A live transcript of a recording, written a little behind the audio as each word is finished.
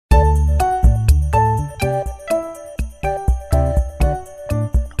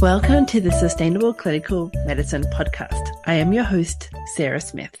Welcome to the Sustainable Clinical Medicine Podcast. I am your host, Sarah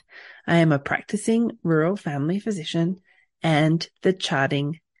Smith. I am a practicing rural family physician and the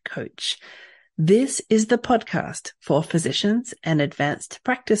charting coach. This is the podcast for physicians and advanced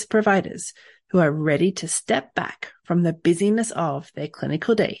practice providers who are ready to step back from the busyness of their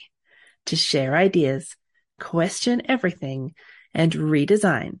clinical day to share ideas, question everything, and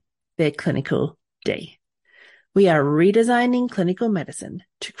redesign their clinical day. We are redesigning clinical medicine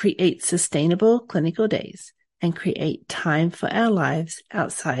to create sustainable clinical days and create time for our lives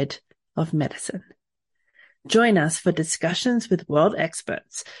outside of medicine. Join us for discussions with world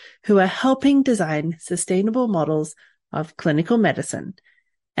experts who are helping design sustainable models of clinical medicine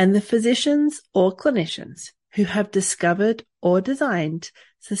and the physicians or clinicians who have discovered or designed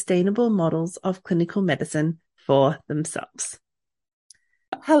sustainable models of clinical medicine for themselves.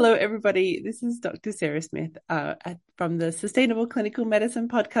 Hello, everybody. This is Dr. Sarah Smith from the Sustainable Clinical Medicine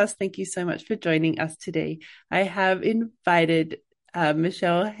Podcast. Thank you so much for joining us today. I have invited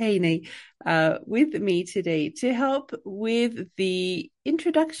Michelle Haney with me today to help with the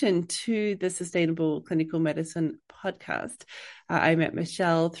introduction to the Sustainable Clinical Medicine Podcast. I met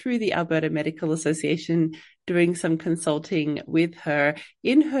Michelle through the Alberta Medical Association, doing some consulting with her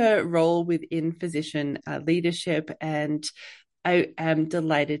in her role within physician leadership, and I am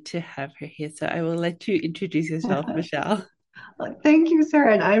delighted to have her here. So I will let you introduce yourself, Michelle. Thank you,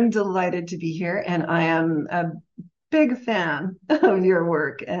 Sarah. And I'm delighted to be here. And I am a big fan of your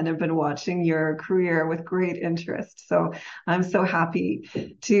work and have been watching your career with great interest. So I'm so happy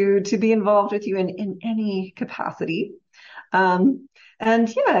to be involved with you in any capacity. And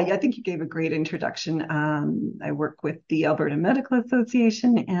yeah, I think you gave a great introduction. I work with the Alberta Medical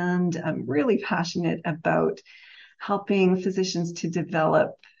Association, and I'm really passionate about helping physicians to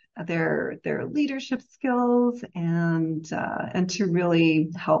develop their leadership skills and to really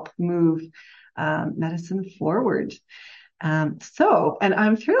help move medicine forward. And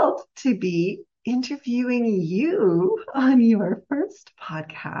I'm thrilled to be interviewing you on your first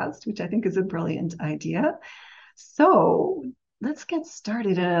podcast, which I think is a brilliant idea. So let's get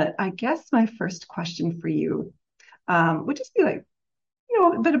started. I guess my first question for you would just be like,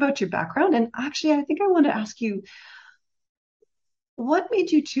 a bit about your background. And actually, I think I want to ask you, what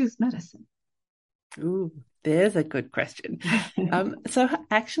made you choose medicine? Ooh, there's a good question. So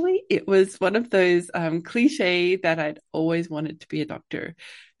actually, it was one of those cliche that I'd always wanted to be a doctor.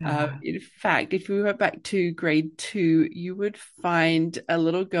 In fact, if we went back to grade 2, you would find a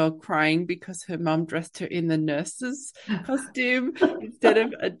little girl crying because her mum dressed her in the nurse's costume instead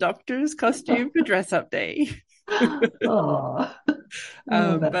of a doctor's costume for dress-up day.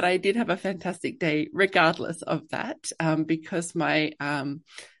 But I did have a fantastic day regardless of that, because my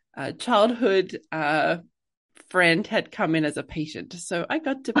childhood friend had come in as a patient, so I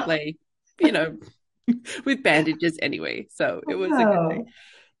got to play with bandages anyway, so it was a good day.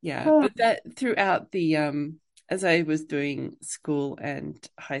 But that throughout the as I was doing school and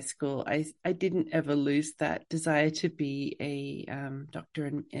high school, I didn't ever lose that desire to be a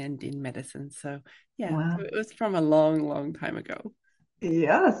doctor and in medicine. So so it was from a long time ago.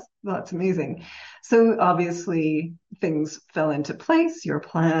 Yes, that's amazing. So obviously things fell into place. Your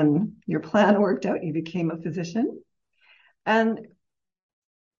plan worked out. You became a physician. And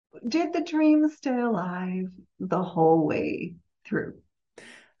did the dream stay alive the whole way through?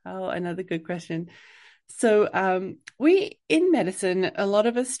 Oh, another good question. So we in medicine, a lot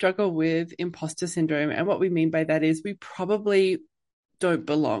of us struggle with imposter syndrome. And what we mean by that is we probably don't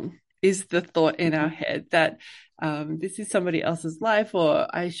belong, is the thought in our head that this is somebody else's life, or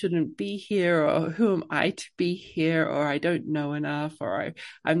I shouldn't be here, or who am I to be here, or I don't know enough, or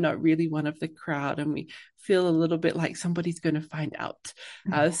I'm not really one of the crowd. And we feel a little bit like somebody's going to find out.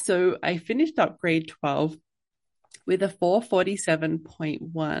 So I finished up grade 12 with a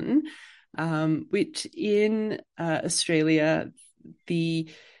 447.1, which in Australia, the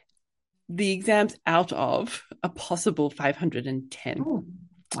exam's out of a possible 510. Oh,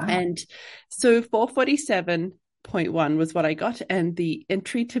 wow. And so 447.1 was what I got, and the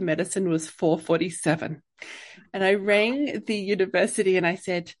entry to medicine was 447. And I rang the university and I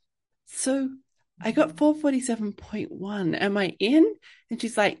said, so I got 447.1. Am I in? And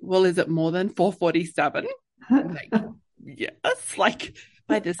she's like, well, is it more than 447? I'm like, yes, like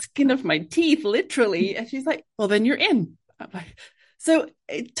by the skin of my teeth, literally. And she's like, well, then you're in. I'm like, so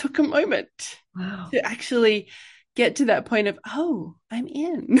it took a moment to actually get to that point of, oh, I'm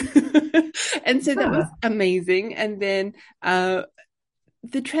in. And so that was amazing. And then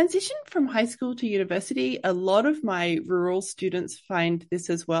The transition from high school to university, a lot of my rural students find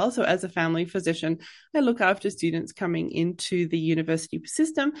this as well. So, as a family physician, I look after students coming into the university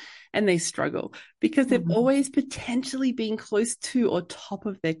system and they struggle because they've Mhm. always potentially been close to or top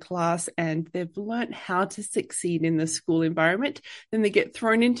of their class and they've learned how to succeed in the school environment. Then they get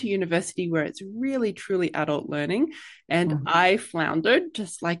thrown into university where it's really, truly adult learning. And Mhm. I floundered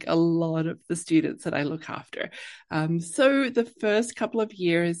just like a lot of the students that I look after. So the first couple of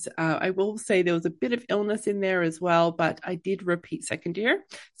years, I will say there was a bit of illness in there as well, but I did repeat second year.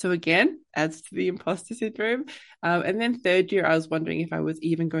 So again, adds to the imposter syndrome. And then third year, I was wondering if I was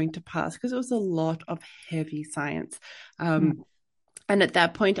even going to pass because it was a lot of heavy science. And at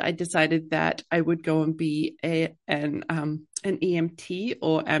that point, I decided that I would go and be an EMT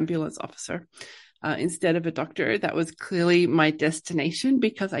or ambulance officer. Instead of a doctor. That was clearly my destination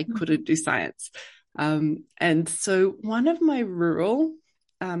because I couldn't do science. And so one of my rural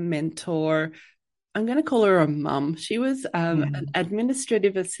mentor, I'm going to call her a mum. She was Yeah. an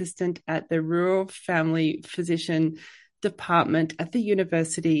administrative assistant at the rural family physician department at the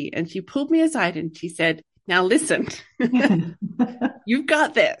university. And she pulled me aside and she said, now listen, you've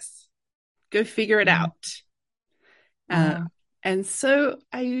got this. Go figure it out. Uh, Wow. and so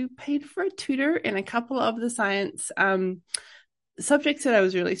I paid for a tutor in a couple of the science subjects that I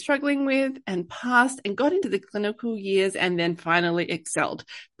was really struggling with and passed and got into the clinical years and then finally excelled.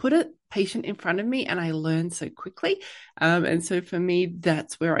 Put a patient in front of me and I learned so quickly. And so for me,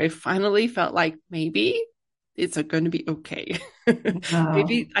 that's where I finally felt like maybe it's going to be okay. Wow.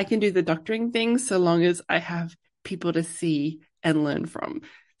 Maybe I can do the doctoring thing so long as I have people to see and learn from.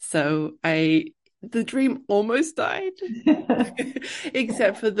 So the dream almost died,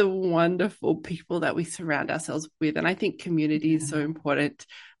 except for the wonderful people that we surround ourselves with. And I think community is so important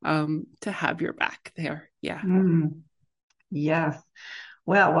to have your back there. Yeah. Mm, yes.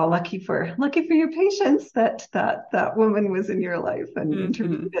 Well, lucky for your patience that that woman was in your life and Mm-hmm.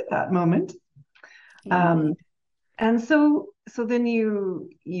 intervened at that moment. Um, Indeed. and so then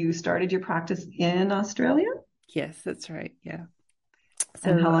you started your practice in Australia, Yes, that's right. Yeah.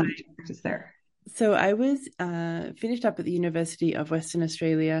 and So how long did you practice there? So I was finished up at the University of Western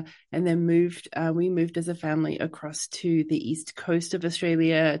Australia and then we moved as a family across to the east coast of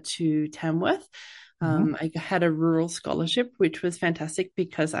Australia to Tamworth. Mhm. I had a rural scholarship, which was fantastic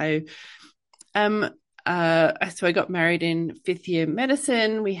because um, so I got married in fifth year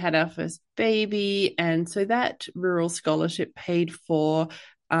medicine. We had our first baby. And so that rural scholarship paid for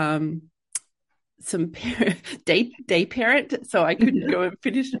um, some day parent, so I couldn't go and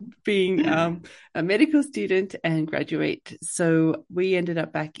finish being a medical student and graduate. So we ended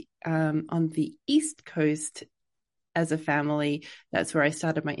up back on the East Coast as a family. That's where I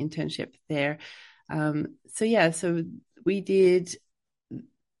started my internship there. So we did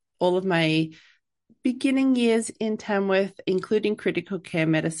all of my beginning years in Tamworth, including critical care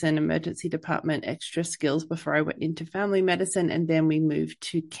medicine, emergency department, extra skills before I went into family medicine. And then we moved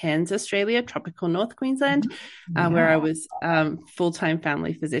to Cairns, Australia, tropical North Queensland, where Yeah. I was full-time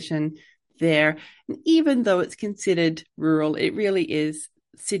family physician there. And even though it's considered rural, it really is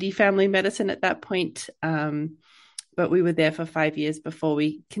city family medicine at that point. But we were there for 5 years before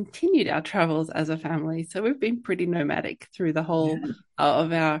we continued our travels as a family. So we've been pretty nomadic through the whole Yeah.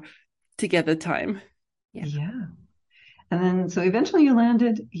 of our together time. Yeah. Yeah. And then so eventually you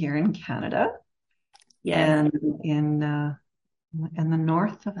landed here in Canada Yes. and in the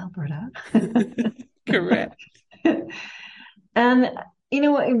north of Alberta. Correct. And you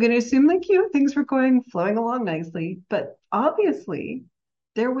know what? I'm going to assume like you, things were flowing along nicely, but obviously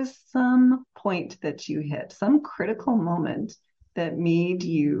there was some point that you hit, some critical moment that made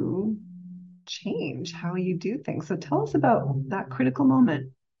you change how you do things. So tell us about that critical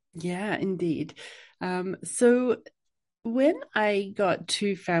moment. Yeah, indeed. So when I got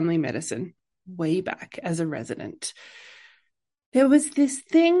to family medicine way back as a resident, there was this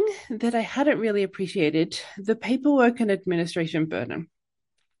thing that I hadn't really appreciated, the paperwork and administration burden.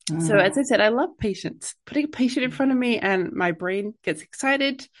 So Mm. as I said, I love patients. Putting a patient in front of me and my brain gets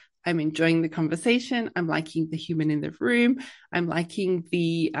excited. I'm enjoying the conversation. I'm liking the human in the room. I'm liking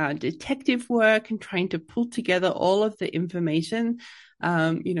the detective work and trying to pull together all of the information,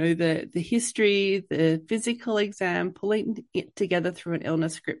 the history, the physical exam, pulling it together through an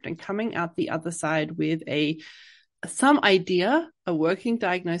illness script and coming out the other side with some idea, a working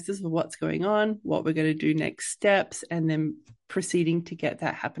diagnosis of what's going on, what we're going to do next steps, and then proceeding to get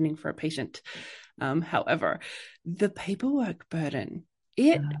that happening for a patient. However, the paperwork burden,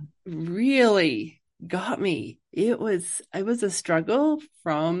 it really got me. It was a struggle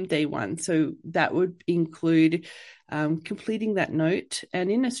from day one. So that would include completing that note. And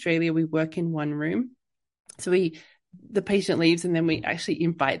in Australia, we work in one room. So the patient leaves and then we actually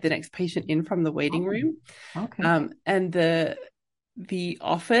invite the next patient in from the waiting room. Okay. And the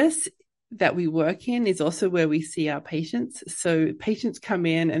office that we work in is also where we see our patients. So patients come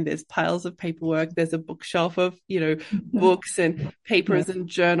in and there's piles of paperwork. There's a bookshelf of, books and papers and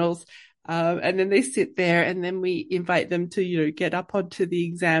journals. And then they sit there and then we invite them to, get up onto the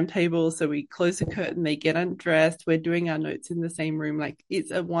exam table. So we close the curtain, they get undressed. We're doing our notes in the same room. Like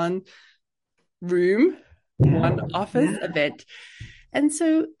it's a one room, one office event. And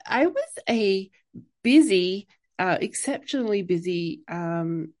so I was a busy, exceptionally busy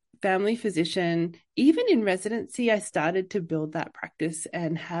family physician. Even in residency, I started to build that practice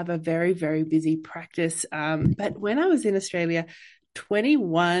and have a very, very busy practice. But when I was in Australia,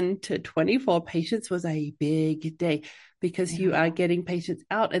 21 to 24 patients was a big day because you are getting patients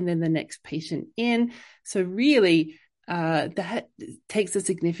out and then the next patient in. So really, that takes a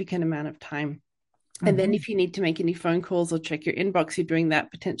significant amount of time. And then if you need to make any phone calls or check your inbox, you're doing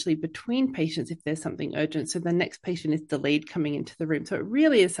that potentially between patients if there's something urgent. So the next patient is delayed coming into the room. So it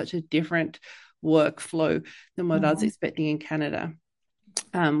really is such a different workflow than what I was expecting in Canada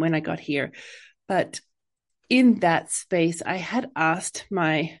when I got here. But in that space, I had asked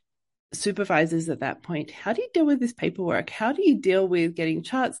my supervisors at that point, how do you deal with this paperwork? How do you deal with getting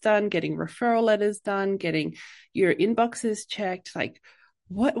charts done, getting referral letters done, getting your inboxes checked? Like,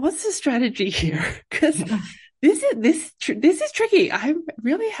 what's the strategy here? Because this is tricky. I'm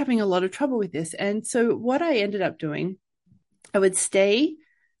really having a lot of trouble with this. And so what I ended up doing, I would stay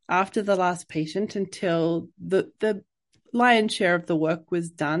after the last patient until the lion's share of the work was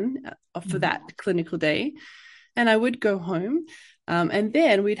done for that clinical day. And I would go home. And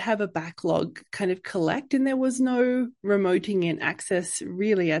then we'd have a backlog kind of collect, and there was no remoting in access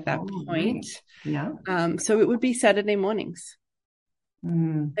really at that point. Right. Yeah. So it would be Saturday mornings.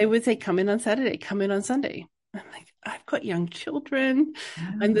 They would say, come in on Saturday, come in on Sunday. I'm like, I've got young children.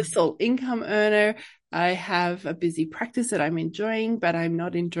 I'm the sole income earner. I have a busy practice that I'm enjoying, but I'm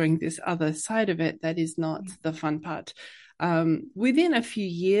not enjoying this other side of it. That is not the fun part. Within a few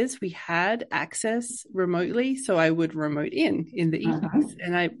years, we had access remotely. So I would remote in the evenings.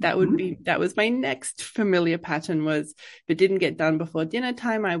 And that was my next familiar pattern was, if it didn't get done before dinner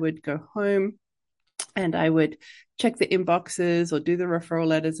time, I would go home and I would check the inboxes or do the referral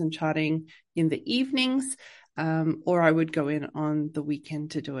letters and charting in the evenings, or I would go in on the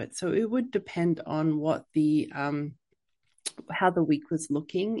weekend to do it. So it would depend on what how the week was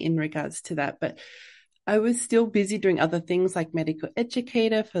looking in regards to that. But I was still busy doing other things like medical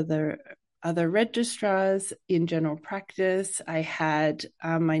educator for the other registrars in general practice. I had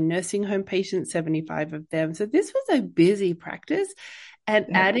my nursing home patients, 75 of them. So this was a busy practice.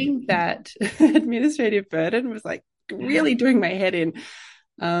 And adding that administrative burden was like really doing my head in.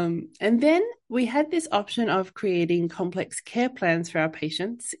 And then we had this option of creating complex care plans for our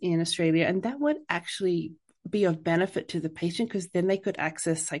patients in Australia. And that would actually be of benefit to the patient because then they could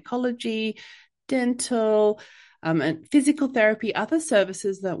access psychology, dental, and physical therapy, other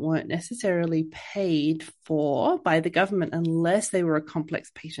services that weren't necessarily paid for by the government unless they were a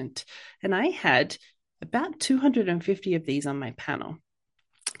complex patient. And I had about 250 of these on my panel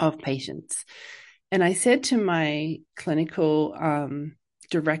of patients. And I said to my clinical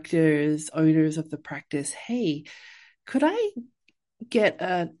directors, owners of the practice, hey, could I get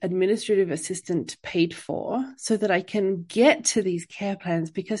an administrative assistant paid for so that I can get to these care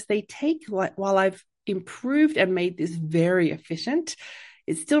plans? Because they take, while I've improved and made this very efficient,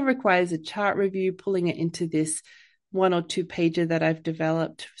 it still requires a chart review, pulling it into this 1 or 2 pager that I've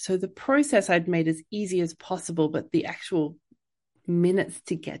developed. So the process I'd made as easy as possible, but the actual minutes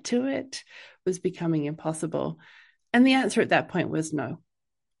to get to it was becoming impossible. And the answer at that point was no.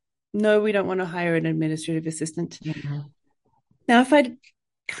 No, we don't want to hire an administrative assistant. Now, if I'd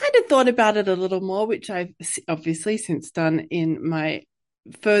kind of thought about it a little more, which I've obviously since done in my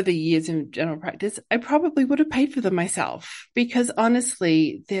further years in general practice, I probably would have paid for them myself because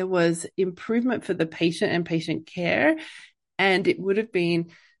honestly, there was improvement for the patient and patient care, and it would have been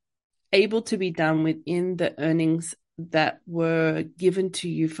able to be done within the earnings that were given to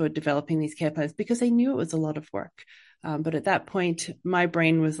you for developing these care plans because they knew it was a lot of work. But at that point, my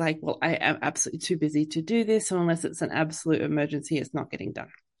brain was like, well, I am absolutely too busy to do this. So unless it's an absolute emergency, it's not getting done.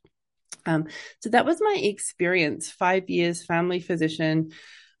 So that was my experience, 5 years family physician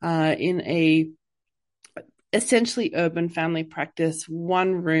in a essentially urban family practice,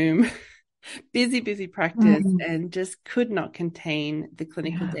 one room, busy practice Mm. and just could not contain the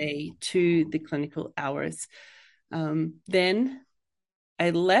clinical Yeah. day to the clinical hours. Then I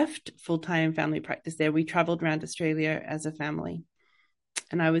left full-time family practice there. We traveled around Australia as a family,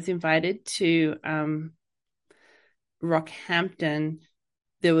 and I was invited to Rockhampton.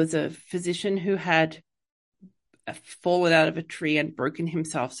 There was a physician who had fallen out of a tree and broken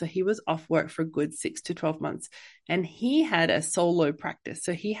himself. So he was off work for a good 6 to 12 months. And he had a solo practice.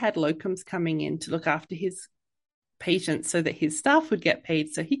 So he had locums coming in to look after his patients so that his staff would get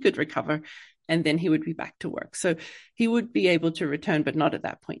paid so he could recover and then he would be back to work. So he would be able to return, but not at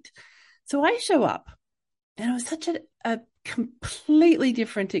that point. So I show up and it was such a completely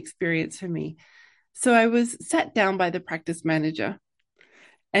different experience for me. So I was sat down by the practice manager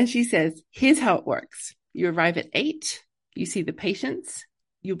and she says, here's how it works. You arrive at 8, you see the patients,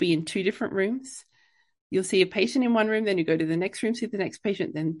 you'll be in 2 different rooms. You'll see a patient in one room, then you go to the next room, see the next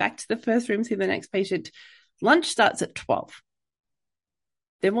patient, then back to the first room, see the next patient. Lunch starts at 12.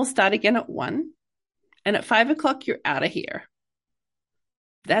 Then we'll start again at 1. And at 5 o'clock, you're out of here.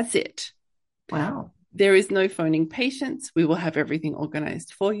 That's it. Wow. There is no phoning patients. We will have everything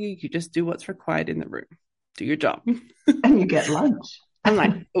organized for you. You just do what's required in the room. Do your job. And you get lunch. I'm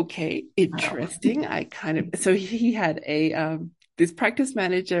like, okay, interesting. So he had this practice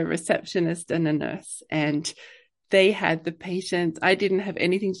manager, receptionist, and a nurse, and they had the patients. I didn't have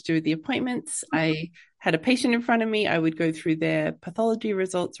anything to do with the appointments. I had a patient in front of me. I would go through their pathology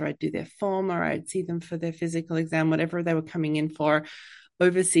results, or I'd do their form, or I'd see them for their physical exam, whatever they were coming in for,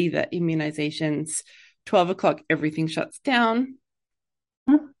 oversee the immunizations. 12 o'clock, everything shuts down.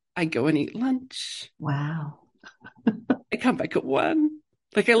 I go and eat lunch. Wow. I come back at 1.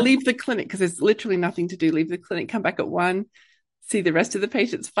 Like I leave the clinic because there's literally nothing to do. Leave the clinic, come back at 1, see the rest of the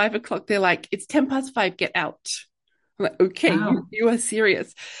patients. 5 o'clock, they're like, it's 10 past 5, get out. I'm like, okay, Wow. you are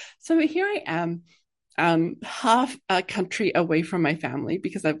serious. So here I am, half a country away from my family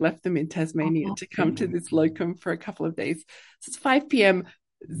because I've left them in Tasmania to come to this locum for a couple of days. So it's 5 p.m.,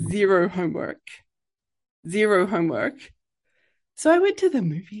 zero homework. So I went to the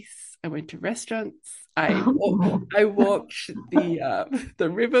movies. I went to restaurants. I walked the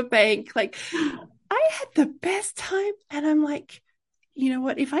riverbank. Like I had the best time, and I'm like, you know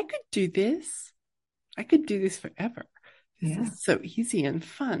what? If I could do this, I could do this forever. This is so easy and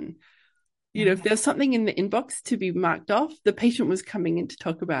fun. You know, if there's something in the inbox to be marked off, the patient was coming in to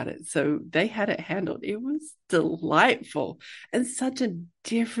talk about it. So they had it handled. It was delightful and such a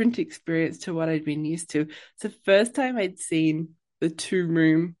different experience to what I'd been used to. It's the first time I'd seen the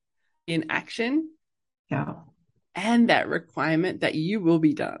 2-room in action. Yeah. And that requirement that you will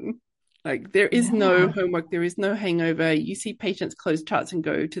be done. Like there is no homework, there is no hangover. You see patients close charts and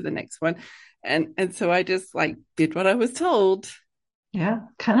go to the next one. And so I just like did what I was told. Yeah.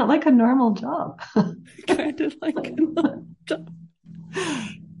 Kind of like a normal job. Kind of like a normal job.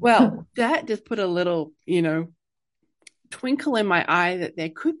 Well, that just put a little, twinkle in my eye that there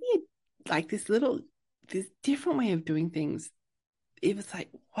could be like this different way of doing things. It was like,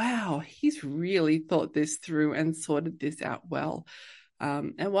 wow, he's really thought this through and sorted this out well.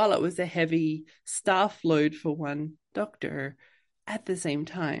 And while it was a heavy staff load for one doctor, at the same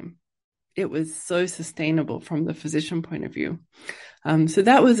time, it was so sustainable from the physician point of view. So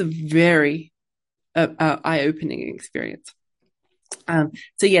that was a very eye-opening experience.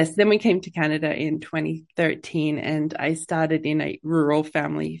 So yes, then we came to Canada in 2013 and I started in a rural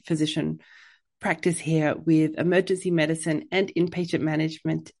family physician practice here with emergency medicine and inpatient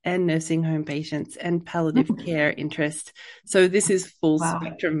management and nursing home patients and palliative care interest. So this is full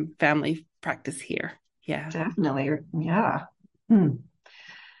spectrum family practice here. Yeah. Definitely. Yeah.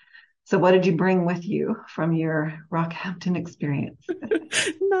 So what did you bring with you from your Rockhampton experience?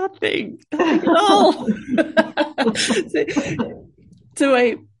 Nothing at all. So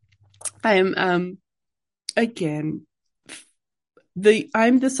I am again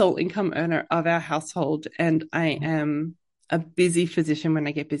I'm the sole income earner of our household, and I am a busy physician when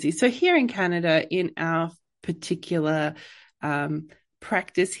I get busy. So here in Canada, in our particular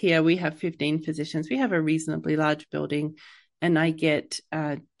practice here, we have 15 physicians. We have a reasonably large building, and I get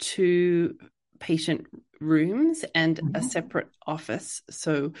 2 patient rooms and a separate office.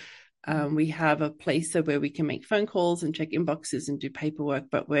 So we have a place where we can make phone calls and check inboxes and do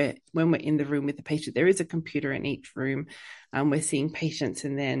paperwork. But when we're in the room with the patient, there is a computer in each room. We're seeing patients,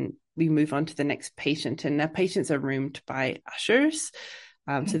 and then we move on to the next patient. And our patients are roomed by ushers.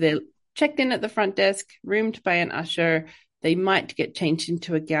 So they're checked in at the front desk, roomed by an usher. They might get changed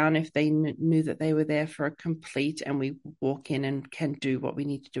into a gown if they knew that they were there for a complete, and we walk in and can do what we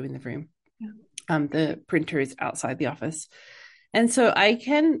need to do in the room. The printer is outside the office. And so I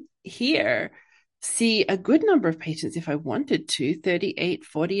can here see a good number of patients if I wanted to. 38,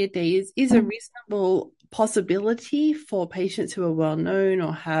 40 a day is a reasonable possibility for patients who are well known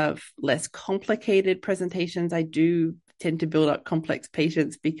or have less complicated presentations. I do tend to build up complex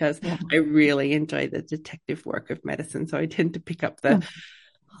patients because I really enjoy the detective work of medicine. So I tend to pick up the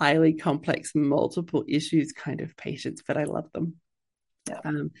highly complex, multiple issues kind of patients, but I love them.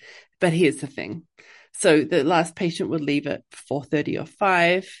 But here's the thing. So the last patient would leave at 4:30 or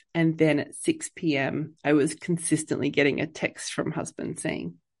 5. And then at 6 p.m., I was consistently getting a text from husband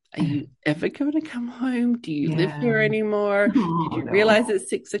saying, are you ever going to come home? Do you live here anymore? Did you realize it's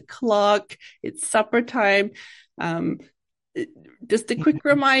 6 o'clock? It's supper time. Just a quick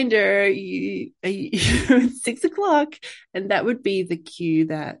reminder, it's 6 o'clock. And that would be the cue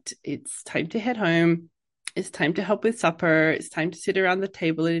that it's time to head home. It's time to help with supper. It's time to sit around the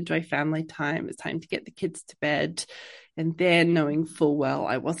table and enjoy family time. It's time to get the kids to bed. And then knowing full well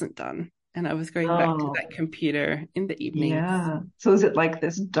I wasn't done. And I was going back to that computer in the evenings. Yeah. So is it like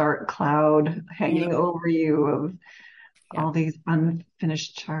this dark cloud hanging over you of all these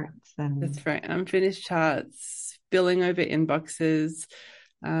unfinished charts? That's right. Unfinished charts, spilling over inboxes.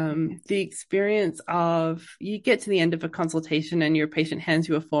 The experience of you get to the end of a consultation and your patient hands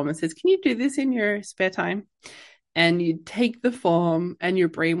you a form and says, can you do this in your spare time? And you take the form and your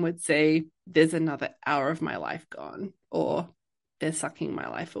brain would say, there's another hour of my life gone, or they're sucking my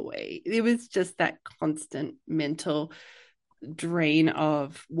life away. It was just that constant mental drain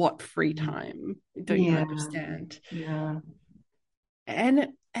of what free time don't you understand?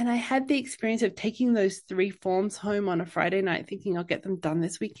 And I had the experience of taking those 3 forms home on a Friday night thinking I'll get them done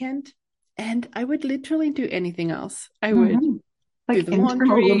this weekend, and I would literally do anything else. I would do the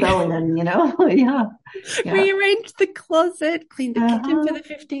laundry, rebellion, rearrange the closet, clean the kitchen for the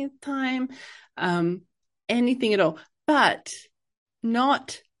 15th time, anything at all, but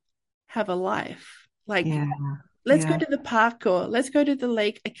not have a life. Like, let's go to the park or let's go to the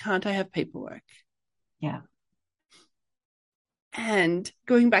lake. I can't, I have paperwork. And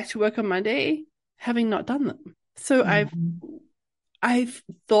going back to work on Monday, having not done them. So I've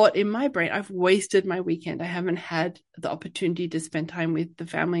thought in my brain, I've wasted my weekend. I haven't had the opportunity to spend time with the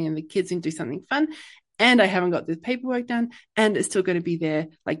family and the kids and do something fun. And I haven't got this paperwork done. And it's still going to be there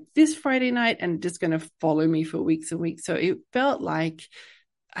like this Friday night and just going to follow me for weeks and weeks. So it felt like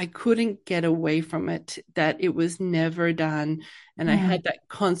I couldn't get away from it, that it was never done. And I had that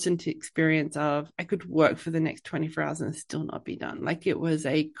constant experience of I could work for the next 24 hours and still not be done. Like it was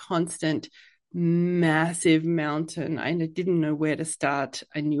a constant, massive mountain. I didn't know where to start.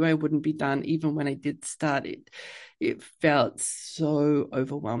 I knew I wouldn't be done. Even when I did start it, it felt so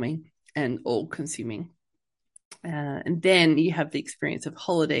overwhelming and all consuming. And then you have the experience of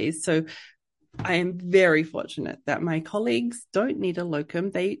holidays. So I am very fortunate that my colleagues don't need a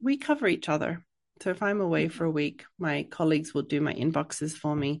locum. We cover each other. So if I'm away for a week, my colleagues will do my inboxes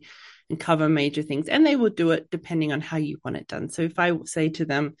for me and cover major things. And they will do it depending on how you want it done. So if I say to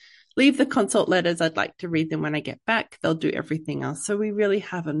them, leave the consult letters, I'd like to read them when I get back, they'll do everything else. So we really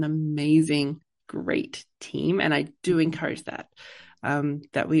have an amazing, great team. And I do encourage that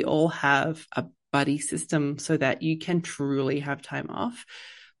we all have a buddy system so that you can truly have time off.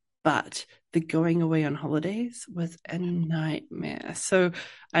 But the going away on holidays was a nightmare. So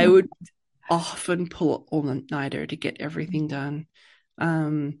I would often pull an all-nighter to get everything done.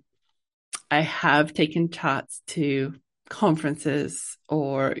 I have taken charts to conferences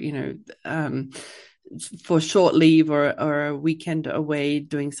or, for short leave or a weekend away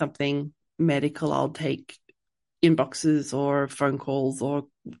doing something medical. I'll take inboxes or phone calls or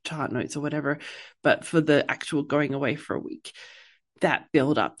chart notes or whatever. But for the actual going away for a week, that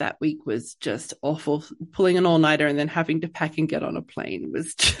build up that week was just awful. Pulling an all-nighter and then having to pack and get on a plane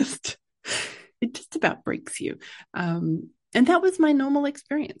was just, it just about breaks you. And that was my normal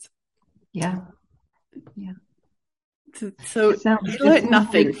experience. Yeah. So I learned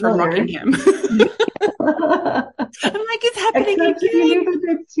nothing from Rockingham. I'm like, it's happening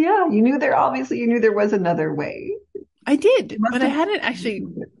again. You knew there was another way. I did, but I hadn't actually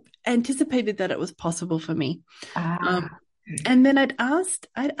anticipated that it was possible for me. And then I'd asked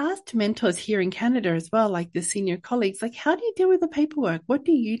mentors here in Canada as well, like the senior colleagues, like, how do you deal with the paperwork? What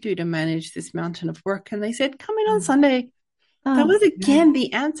do you do to manage this mountain of work? And they said, come in on Sunday. That was again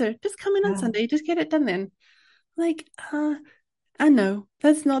the answer. Just come in on Sunday. Just get it done then. Like, I know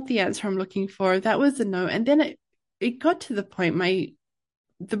that's not the answer I'm looking for. That was a no. And then it got to the point,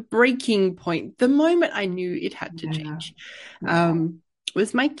 the breaking point, the moment I knew it had to change,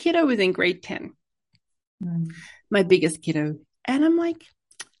 was my kiddo was in grade 10. My biggest kiddo. And I'm like,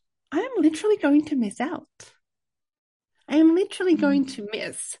 I am literally going to miss out. I am literally going to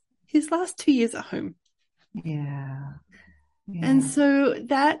miss his last 2 years at home. Yeah. And Yeah. so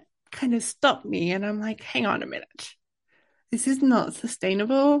that kind of stopped me. And I'm like, hang on a minute. This is not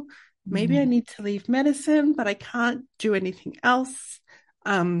sustainable. Maybe I Mm. need to leave medicine, but I can't do anything else.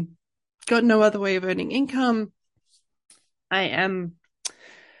 Got no other way of earning income. I am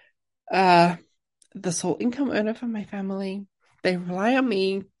uh, the sole income earner for my family. They rely on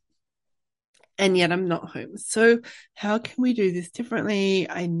me, and yet I'm not home. So, how can we do this differently?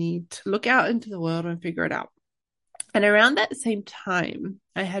 I need to look out into the world and figure it out. And around that same time,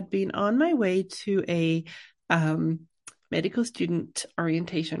 I had been on my way to a medical student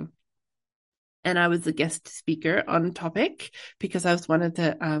orientation. And I was a guest speaker on topic because I was one of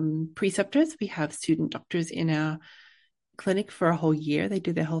the preceptors. We have student doctors in our clinic for a whole year. They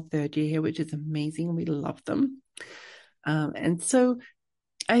do their whole third year here, which is amazing. We love them. And so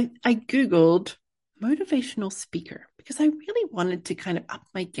I Googled motivational speaker because I really wanted to kind of up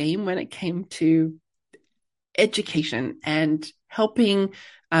my game when it came to education and helping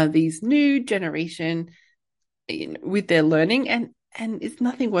these new generation with their learning, and it's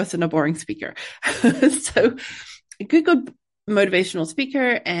nothing worse than a boring speaker. So I Googled motivational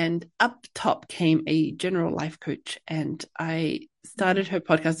speaker, and up top came a general life coach, and I started her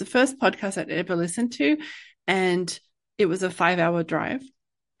podcast, the first podcast I'd ever listened to, and it was a 5-hour drive.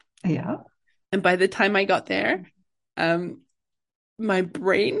 Yeah. And by the time I got there, my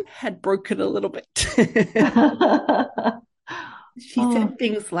brain had broken a little bit. She Oh, said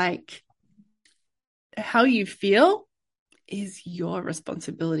things like, how you feel is your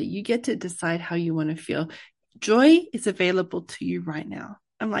responsibility. You get to decide how you want to feel. Joy is available to you right now.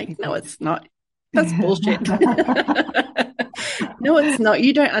 I'm like, no, it's not. That's bullshit. No, it's not.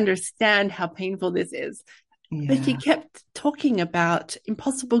 You don't understand how painful this is. But she yeah. kept talking about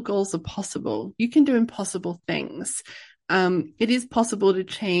impossible goals are possible. You can do impossible things. It is possible to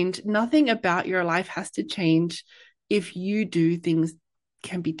change. Nothing about your life has to change. If you do, things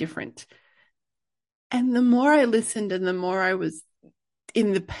can be different. And the more I listened and the more I was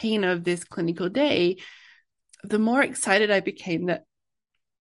in the pain of this clinical day, the more excited I became that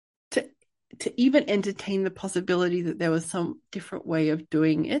to even entertain the possibility that there was some different way of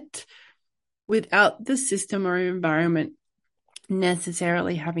doing it without the system or environment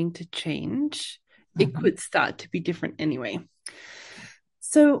necessarily having to change. It could start to be different anyway.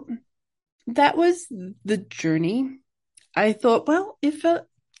 So that was the journey. I thought, well, if a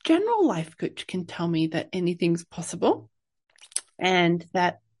general life coach can tell me that anything's possible and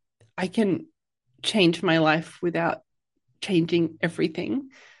that I can change my life without changing everything,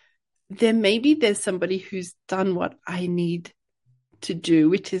 then maybe there's somebody who's done what I need to do,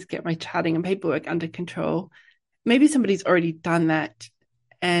 which is get my charting and paperwork under control. Maybe somebody's already done that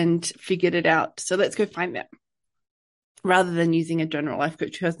and figured it out. So let's go find them, rather than using a general life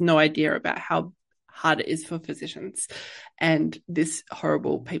coach who has no idea about how hard it is for physicians and this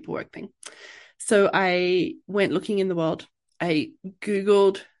horrible paperwork thing. So I went looking in the world. I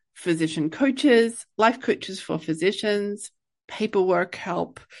Googled physician coaches, life coaches for physicians, paperwork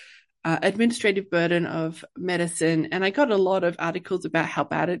help, administrative burden of medicine. And I got a lot of articles about how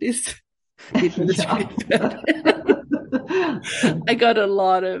bad it is. I got a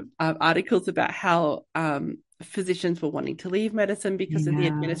lot of articles about how physicians were wanting to leave medicine because of the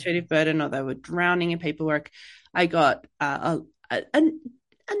administrative burden, or they were drowning in paperwork. I got a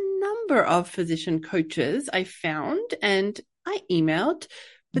number of physician coaches I found and I emailed,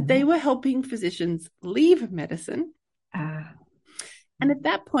 but they were helping physicians leave medicine. And at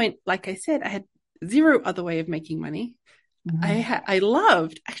that point, like I said, I had zero other way of making money. I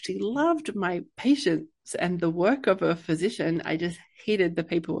actually loved my patients and the work of a physician. I just hated the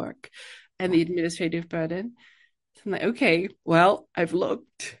paperwork and the administrative burden. So I'm like, okay, well, I've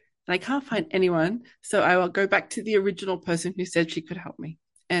looked and I can't find anyone. So I will go back to the original person who said she could help me.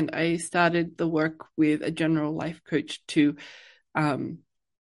 And I started the work with a general life coach to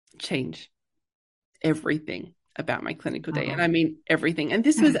change everything about my clinical day. And I mean everything. And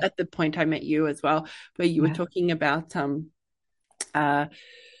this was at the point I met you as well, where you were talking about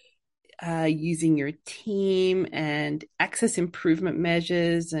using your team and access improvement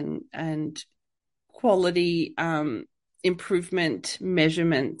measures and quality improvement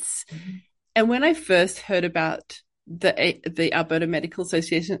measurements. And when I first heard about the Alberta Medical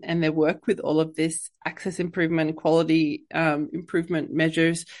Association and their work with all of this access improvement, quality improvement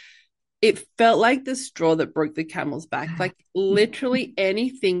measures, it felt like the straw that broke the camel's back. Like literally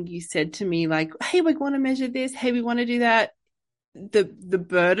anything you said to me, like, hey, we want to measure this. Hey, we want to do that. The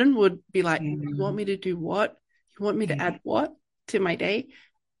burden would be like, you want me to do what? You want me to add what to my day?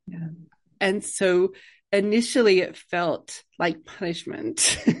 And so initially it felt like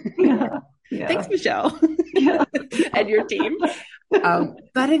punishment. Yeah. Thanks, Yeah. Michelle, Yeah. and your team.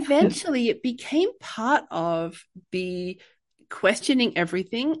 But eventually it became part of the questioning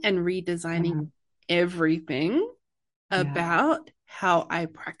everything and redesigning Mhm. everything Yeah. about how I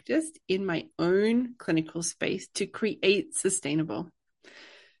practiced in my own clinical space to create sustainable.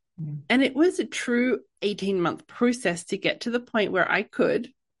 Mm. And it was a true 18-month process to get to the point where I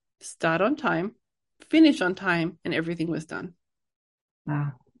could start on time, finish on time, and everything was done.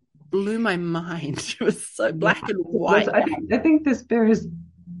 Wow. Blew my mind. It was so Yeah. black and This, white. I think this bears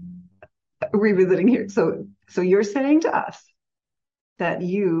revisiting here. So you're saying to us that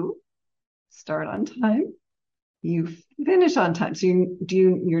you start on time, you finish on time. So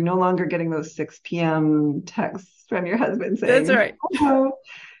you're no longer getting those 6 p.m. texts from your husband That's saying, right. "Hello,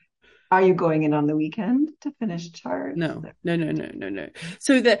 are you going in on the weekend to finish charts?" No, no, no, no, no, no.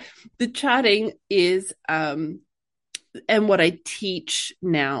 So the charting is and what I teach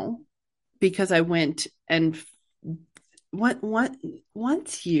now, because I went and what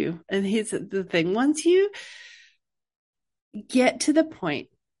once you, and here's the thing, once you get to the point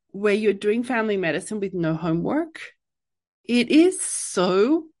where you're doing family medicine with no homework, it is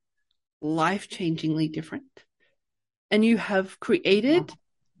so life-changingly different. And you have created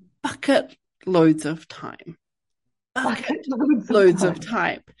bucket loads of time. Bucket Bucket loads of loads of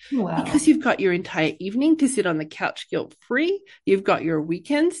time. time. Because Wow. you've got your entire evening to sit on the couch guilt-free. You've got your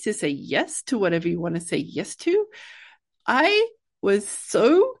weekends to say yes to whatever you want to say yes to. I was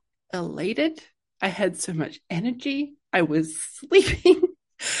so elated. I had so much energy. I was sleeping.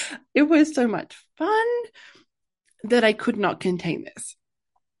 It was so much fun that I could not contain this.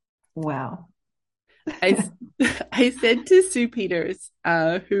 Wow. I, I said to Sue Peters,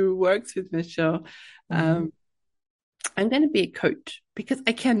 who works with Michelle, Mhm. I'm going to be a coach because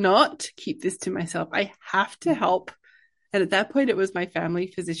I cannot keep this to myself. I have to help. And at that point, it was my family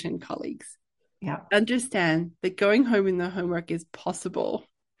physician colleagues Yeah. understand that going home in the homework is possible.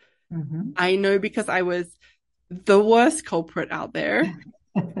 Mhm. I know because I was the worst culprit out there,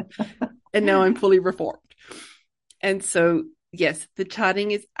 and now I'm fully reformed. And so, yes, the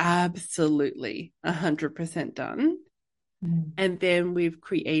charting is absolutely 100% done. Mm. And then we've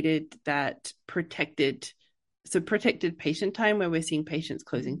created that protected patient time where we're seeing patients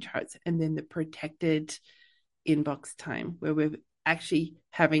closing charts, and then the protected inbox time where we're actually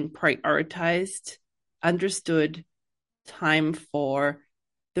having prioritized, understood time for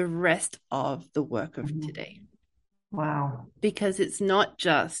the rest of the work of Mhm. today. Wow. Because it's not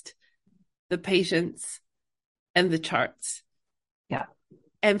just the patients and the charts. Yeah.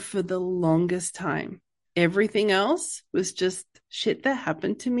 And for the longest time, everything else was just shit that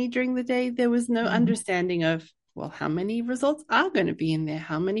happened to me during the day. There was no Mhm. understanding of, well, how many results are going to be in there?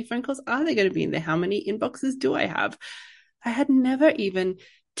 How many phone calls are they going to be in there? How many inboxes do I have? I had never even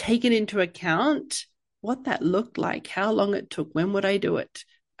taken into account what that looked like, how long it took, when would I do it?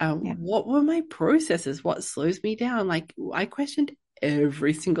 Yeah. What were my processes? What slows me down? Like I questioned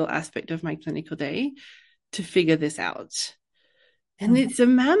every single aspect of my clinical day to figure this out. And Mhm. it's a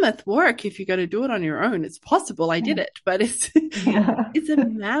mammoth work if you got to do it on your own. It's possible. I Yeah. did it, but it's Yeah. it's a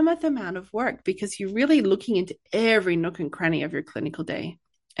mammoth amount of work because you're really looking into every nook and cranny of your clinical day.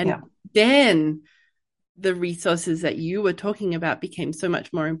 And Yeah. then the resources that you were talking about became so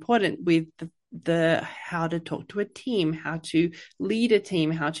much more important with the how to talk to a team, how to lead a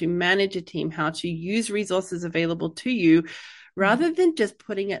team, how to manage a team, how to use resources available to you, rather than just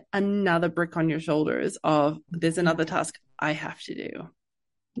putting another brick on your shoulders of there's another task I have to do.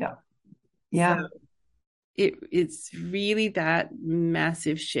 Yeah. So Yeah. it's really that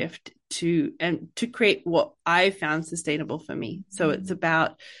massive shift to create what I found sustainable for me. So it's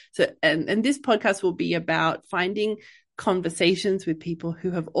about and this podcast will be about finding conversations with people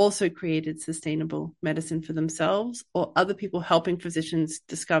who have also created sustainable medicine for themselves or other people helping physicians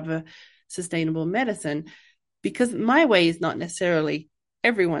discover sustainable medicine, because my way is not necessarily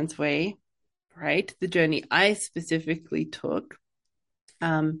everyone's way, right? The journey I specifically took,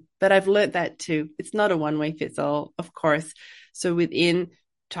 but I've learned that too. It's not a one way fits all, of course. So within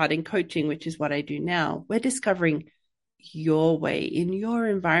charting coaching, which is what I do now, we're discovering your way in your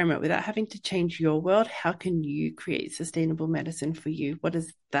environment without having to change your world. How can you create sustainable medicine for you? What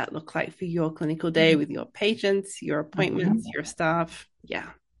does that look like for your clinical day with your patients, your appointments, Mhm. your staff?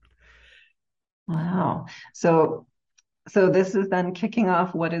 Yeah. Wow. So this is then kicking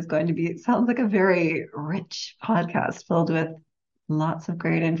off what is going to be, it sounds like a very rich podcast filled with lots of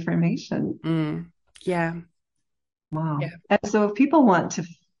great information. Yeah. Wow. Yeah. And so if people want to,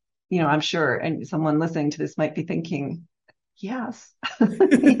 I'm sure, and someone listening to this might be thinking, yes.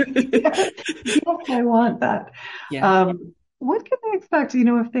 Yes, yes, I want that. Yeah. What can they expect,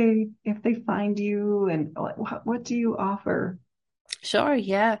 if they find you, and what do you offer? Sure,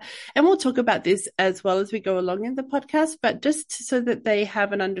 yeah. And we'll talk about this as well as we go along in the podcast, but just so that they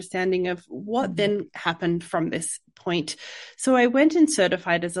have an understanding of what Mhm. then happened from this point. So I went and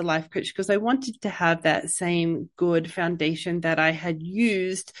certified as a life coach because I wanted to have that same good foundation that I had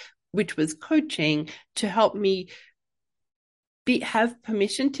used, which was coaching, to help me have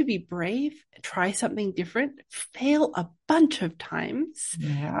permission to be brave, try something different, fail a bunch of times,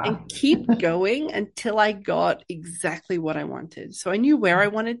 Yeah. and keep going until I got exactly what I wanted. So I knew where I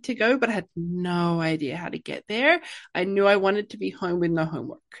wanted to go, but I had no idea how to get there. I knew I wanted to be home with no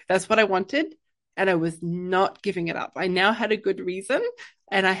homework. That's what I wanted. And I was not giving it up. I now had a good reason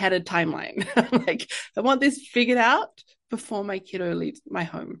and I had a timeline. Like, I want this figured out before my kiddo leaves my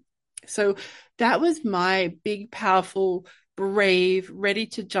home. So that was my big, powerful, brave, ready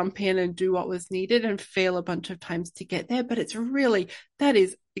to jump in and do what was needed and fail a bunch of times to get there. But that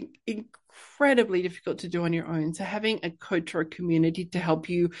is incredibly difficult to do on your own. So having a coach or a community to help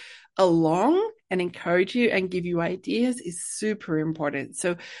you along and encourage you and give you ideas is super important.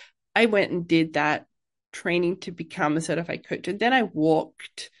 So I went and did that training to become a certified coach. And then I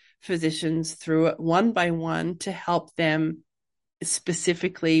walked physicians through it one by one to help them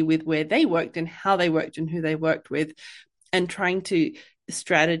specifically with where they worked and how they worked and who they worked with, and trying to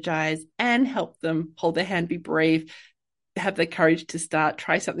strategize and help them hold their hand, be brave, have the courage to start,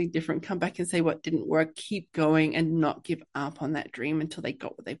 try something different, come back and say what didn't work, keep going and not give up on that dream until they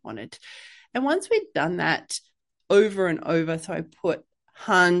got what they wanted. And once we'd done that over and over, so I put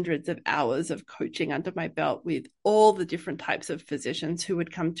hundreds of hours of coaching under my belt with all the different types of physicians who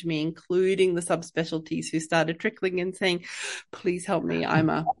would come to me, including the subspecialties who started trickling in saying, please help me. I'm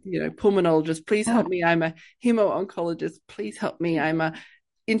a, pulmonologist. Please help me. I'm a hemo-oncologist. Please help me. I'm a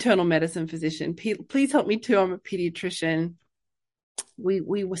internal medicine physician. Please help me too. I'm a pediatrician.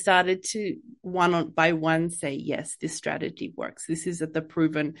 We started to one by one say, yes, this strategy works. This is the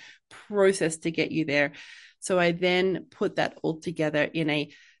proven process to get you there. So I then put that all together in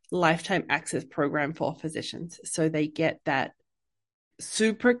a lifetime access program for physicians. So they get that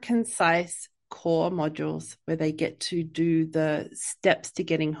super concise core modules where they get to do the steps to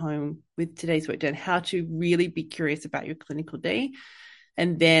getting home with today's work done, how to really be curious about your clinical day.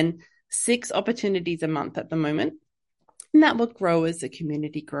 And then 6 opportunities a month at the moment. And that will grow as the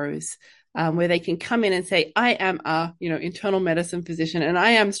community grows, where they can come in and say, I am a, internal medicine physician and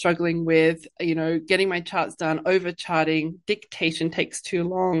I am struggling with, getting my charts done, over charting, dictation takes too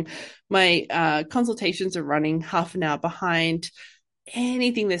long. My consultations are running half an hour behind.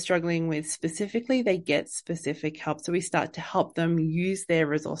 Anything they're struggling with specifically, they get specific help. So we start to help them use their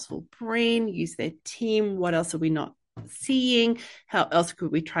resourceful brain, use their team. What else are we not seeing? How else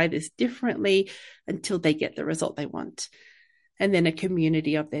could we try this differently until they get the result they want? And then a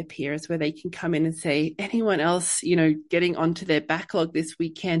community of their peers where they can come in and say, anyone else, getting onto their backlog this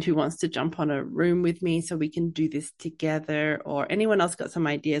weekend who wants to jump on a room with me so we can do this together, or anyone else got some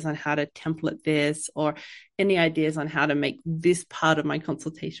ideas on how to template this, or any ideas on how to make this part of my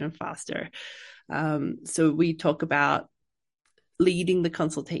consultation faster. So we talk about leading the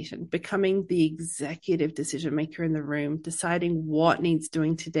consultation, becoming the executive decision maker in the room, deciding what needs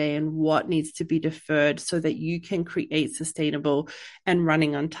doing today and what needs to be deferred so that you can create sustainable and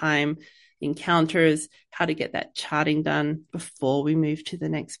running on time encounters, how to get that charting done before we move to the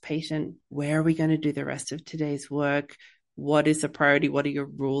next patient. Where are we going to do the rest of today's work? What is the priority? What are your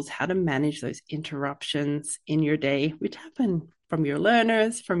rules? How to manage those interruptions in your day, which happen from your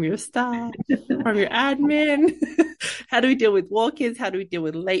learners, from your staff, from your admin. How do we deal with walk-ins? How do we deal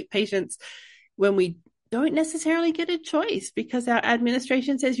with late patients when we don't necessarily get a choice because our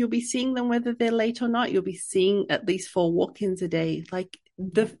administration says you'll be seeing them whether they're late or not. You'll be seeing at least 4 walk-ins a day. Like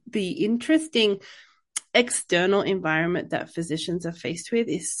the interesting external environment that physicians are faced with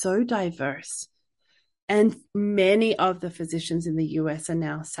is so diverse. And many of the physicians in the US are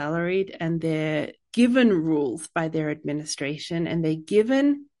now salaried and they're given rules by their administration and they're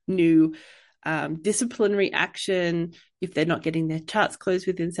given new disciplinary action if they're not getting their charts closed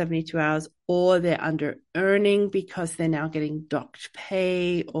within 72 hours, or they're under earning because they're now getting docked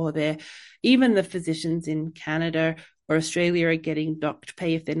pay, or even the physicians in Canada or Australia are getting docked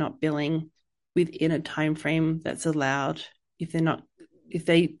pay if they're not billing within a time frame that's allowed. If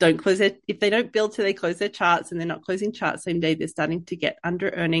they don't bill till they close their charts and they're not closing charts same day, they're starting to get under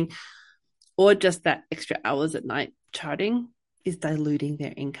earning, or just that extra hours at night charting is diluting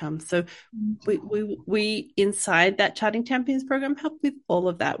their income. So we inside that Charting Champions program help with all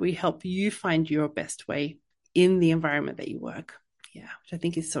of that. We help you find your best way in the environment that you work. Yeah, which I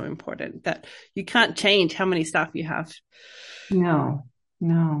think is so important, that you can't change how many staff you have. No,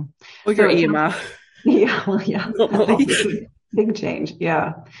 no. Or So your it sounds, EMR. yeah, well, yeah, that's Normally. also a big change.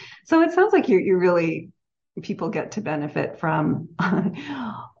 Yeah. So it sounds like you really, people get to benefit from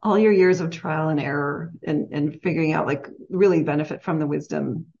all your years of trial and error and figuring out, like, really benefit from the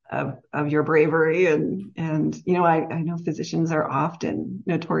wisdom of your bravery. And, I know physicians are often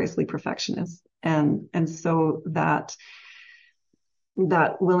notoriously perfectionists. And so that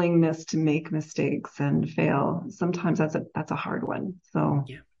willingness to make mistakes and fail, sometimes that's a hard one. So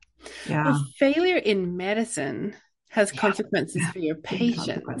Yeah. Well, yeah, failure in medicine has yeah, consequences yeah, for your big patients.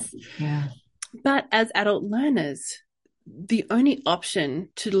 consequences. Yeah. But as adult learners, the only option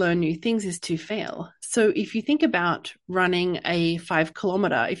to learn new things is to fail. So if you think about running a 5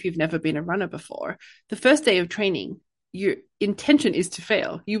 kilometer, if you've never been a runner before, the first day of training, your intention is to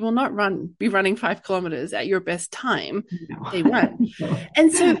fail. You will not be running 5 kilometers at your best time No. day one. No.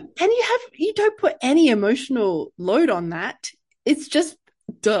 And so, and you don't put any emotional load on that. It's just,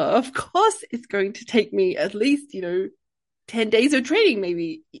 duh, of course it's going to take me at least, 10 days of training,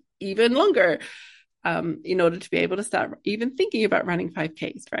 maybe even longer, in order to be able to start even thinking about running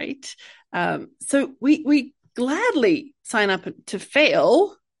 5Ks, right? So we gladly sign up to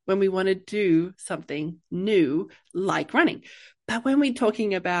fail when we want to do something new, like running. But when we're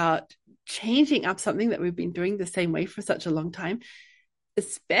talking about changing up something that we've been doing the same way for such a long time,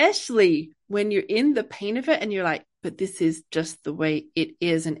 especially when you're in the pain of it and you're like, but this is just the way it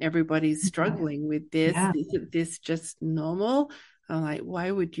is, and everybody's struggling with this. Yeah. Isn't this just normal? I'm like, why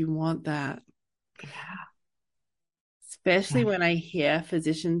would you want that? Yeah. Especially Yeah. when I hear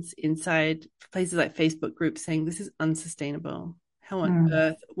physicians inside places like Facebook groups saying this is unsustainable. How on Mm.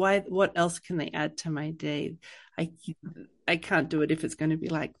 earth? Why? What else can they add to my day? I I can't do it if it's going to be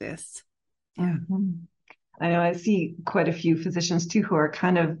like this. Yeah. Mhm. I know I see quite a few physicians too who are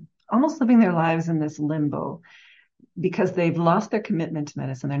kind of almost living their lives in this limbo because they've lost their commitment to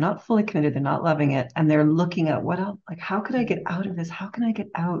medicine. They're not fully committed. They're not loving it. And they're looking at what else, like, how could I get out of this? How can I get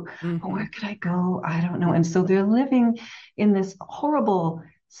out? Or Mm-hmm. where could I go? I don't know. And so they're living in this horrible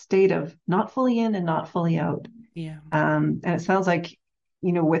state of not fully in and not fully out. Yeah. And it sounds like,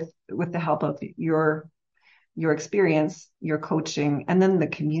 with the help of your experience, your coaching, and then the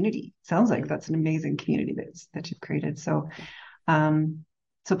community. Sounds like that's an amazing community that you've created. So,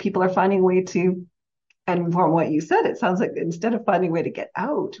 so people are finding a way to, and from what you said, it sounds like instead of finding a way to get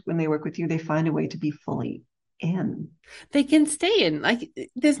out when they work with you, they find a way to be fully in. They can stay in. Like,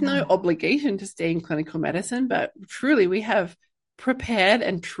 there's no Yeah. obligation to stay in clinical medicine, but truly we have prepared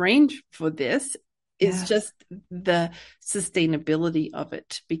and trained for this. It's Yes. just the sustainability of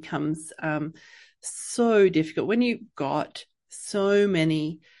it becomes so difficult when you've got so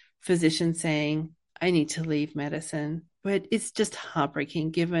many physicians saying, I need to leave medicine. But it's just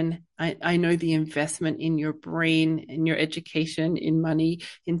heartbreaking given I know the investment in your brain, in your education, in money,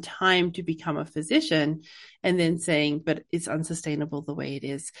 in time to become a physician, and then saying, but it's unsustainable the way it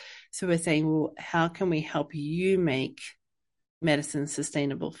is. So we're saying, well, how can we help you make medicine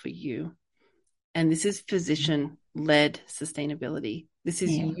sustainable for you? And this is physician led sustainability. This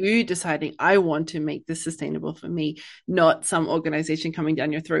is Yeah. you deciding, I want to make this sustainable for me, not some organization coming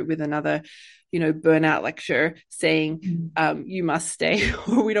down your throat with another, burnout lecture saying, you must stay,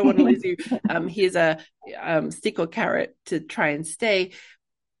 or we don't want to lose you. Here's a stick or carrot to try and stay.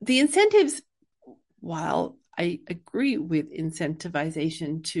 The incentives, while I agree with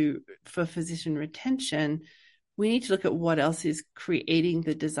incentivization for physician retention, we need to look at what else is creating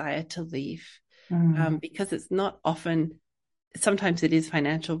the desire to leave. Because it's not often, sometimes it is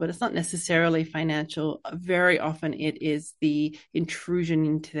financial, but it's not necessarily financial. Very often it is the intrusion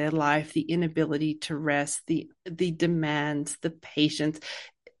into their life, the inability to rest, the demands, the patience.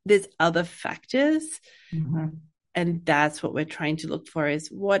 There's other factors. Mm-hmm. And that's what we're trying to look for, is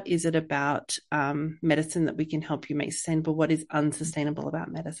what is it about medicine that we can help you make sustainable? What is unsustainable about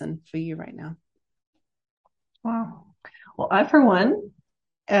medicine for you right now? Wow. Well, I, for one,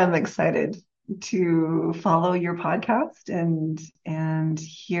 am excited to follow your podcast and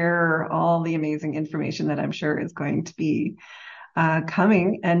hear all the amazing information that I'm sure is going to be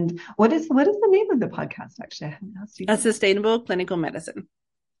coming. And what is the name of the podcast? Actually, I haven't asked you. A sustainable clinical medicine.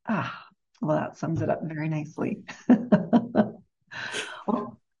 Well, that sums it up very nicely.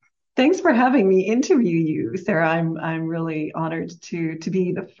 Well, thanks for having me interview you, Sarah. I'm really honored to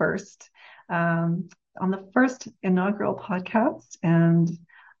be the first on the first inaugural podcast, and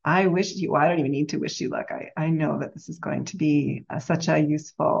I wish you. Well, I don't even need to wish you luck. I know that this is going to be such a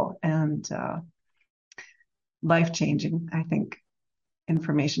useful and life changing, I think,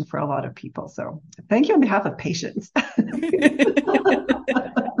 information for a lot of people. So thank you on behalf of patients.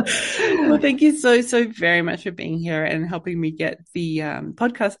 Well, thank you so very much for being here and helping me get the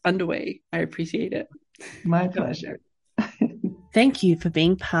podcast underway. I appreciate it. My pleasure. Thank you for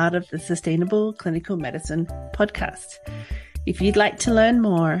being part of the Sustainable Clinical Medicine podcast. If you'd like to learn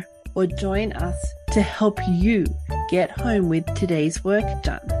more or join us to help you get home with today's work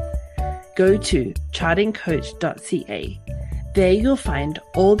done, go to chartingcoach.ca. There you'll find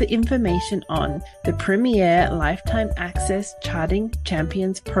all the information on the Premier Lifetime Access Charting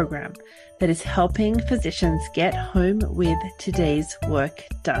Champions program that is helping physicians get home with today's work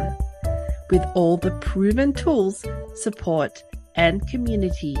done, with all the proven tools, support, and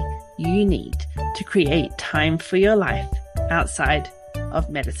community you need to create time for your life outside of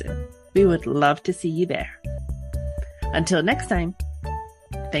medicine. We would love to see you there. Until next time,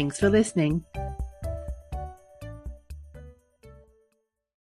 thanks for listening.